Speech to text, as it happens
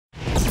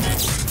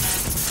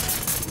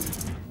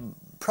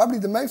probably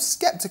the most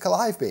sceptical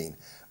I've been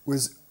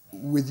was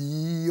with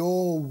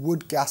your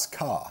wood gas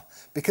car,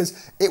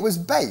 because it was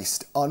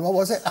based on, what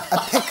was it?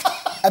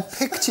 A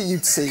picture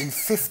you'd seen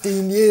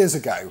 15 years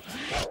ago.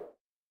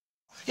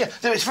 Yeah,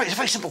 it's a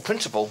very simple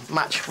principle.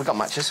 Match. We've got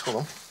matches. Hold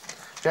on.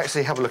 If you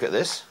actually have a look at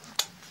this.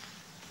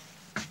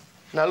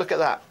 Now look at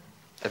that.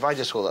 If I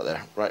just hold that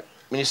there, right?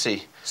 When you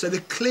see. So the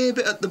clear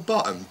bit at the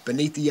bottom,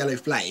 beneath the yellow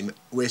flame,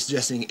 we're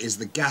suggesting is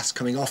the gas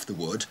coming off the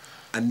wood,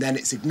 and then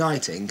it's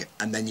igniting,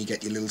 and then you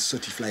get your little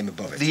sooty flame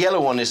above it. The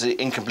yellow one is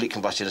the incomplete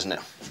combustion, isn't it?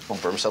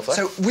 Won't burn himself there.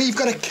 So we've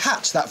got to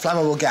catch that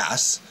flammable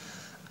gas,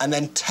 and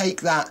then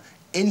take that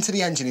into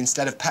the engine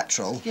instead of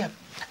petrol. Yeah.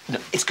 No,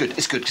 it's good.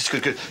 It's good. It's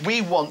good. Good.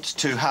 We want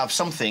to have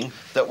something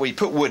that we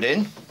put wood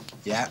in.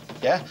 Yeah.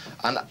 Yeah.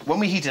 And when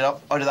we heat it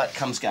up, out of that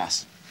comes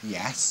gas.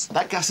 Yes.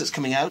 That gas that's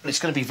coming out, it's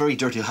going to be very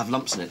dirty. It'll have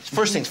lumps in it.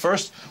 First things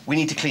first, we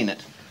need to clean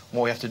it.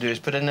 What we have to do is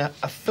put in a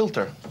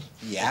filter.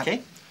 Yeah.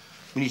 Okay?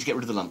 We need to get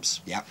rid of the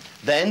lumps. Yeah.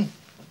 Then,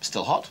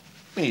 still hot,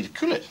 we need to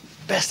cool it.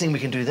 Best thing we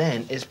can do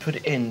then is put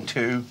it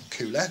into...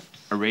 Cooler.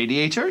 A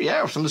radiator,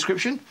 yeah, or some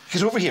description.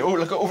 Because over here, oh,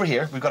 look, over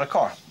here, we've got a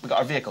car. We've got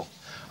our vehicle.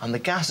 And the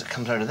gas that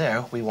comes out of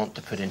there, we want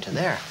to put into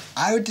there.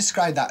 I would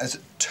describe that as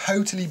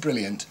totally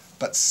brilliant,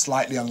 but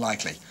slightly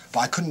unlikely. But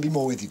I couldn't be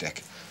more with you,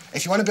 Dick.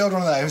 If you want to build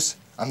one of those,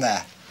 I'm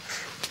there.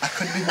 I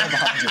couldn't be more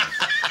behind you.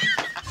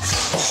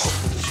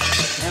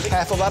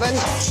 Careful that end.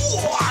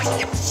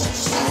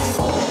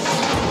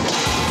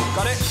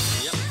 Got it?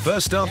 Yep.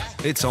 First up,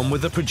 it's on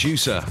with the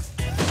producer.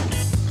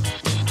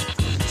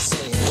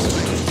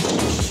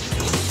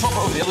 Pop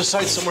over the other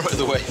side, somewhere out of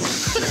the way.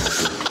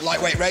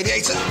 Lightweight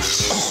radiator.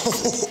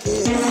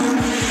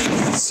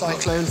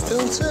 Cyclone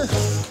filter.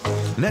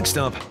 Next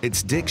up,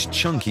 it's Dick's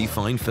chunky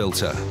fine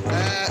filter.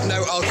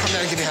 No, I'll come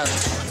down and give you a hand.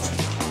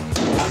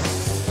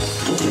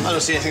 I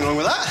don't see anything wrong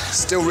with that.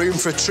 Still room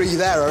for a tree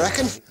there, I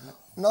reckon.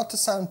 Not to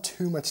sound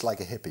too much like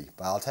a hippie,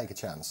 but I'll take a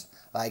chance.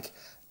 Like,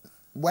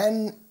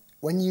 when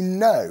you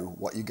know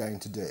what you're going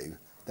to do,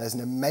 there's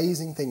an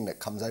amazing thing that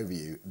comes over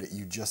you that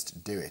you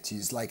just do it.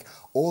 It's like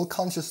all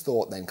conscious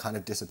thought then kind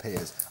of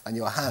disappears, and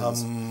your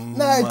hands.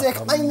 No, Dick,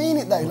 I mean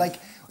it though. Like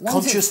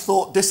conscious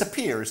thought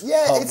disappears.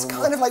 Yeah, it's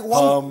kind of like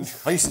one.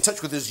 I used in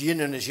touch with his yin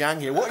and his yang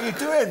here. What are you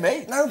doing,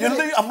 mate? No,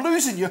 I'm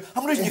losing you.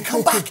 I'm losing you.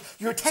 Come back.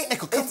 You're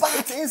technical. Come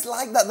back. It is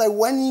like that though.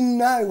 When you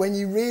know, when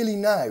you really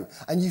know,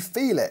 and you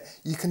feel it,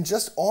 you can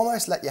just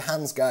almost let your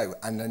hands go,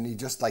 and then you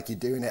just like you're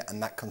doing it,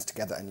 and that comes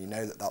together, and you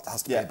know that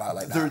has to be about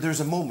like that.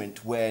 There's a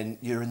moment when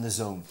you're in the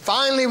zone.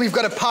 Finally, we've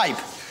got a pipe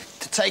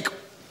to take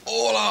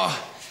all our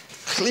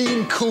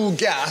clean, cool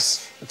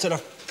gas to the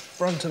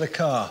front of the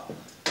car.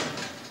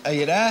 Are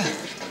you there?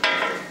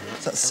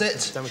 Does that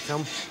sit? Down we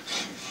come.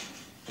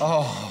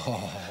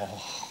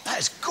 Oh. That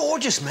is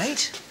gorgeous,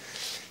 mate.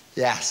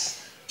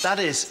 Yes. That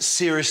is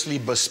seriously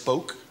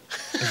bespoke.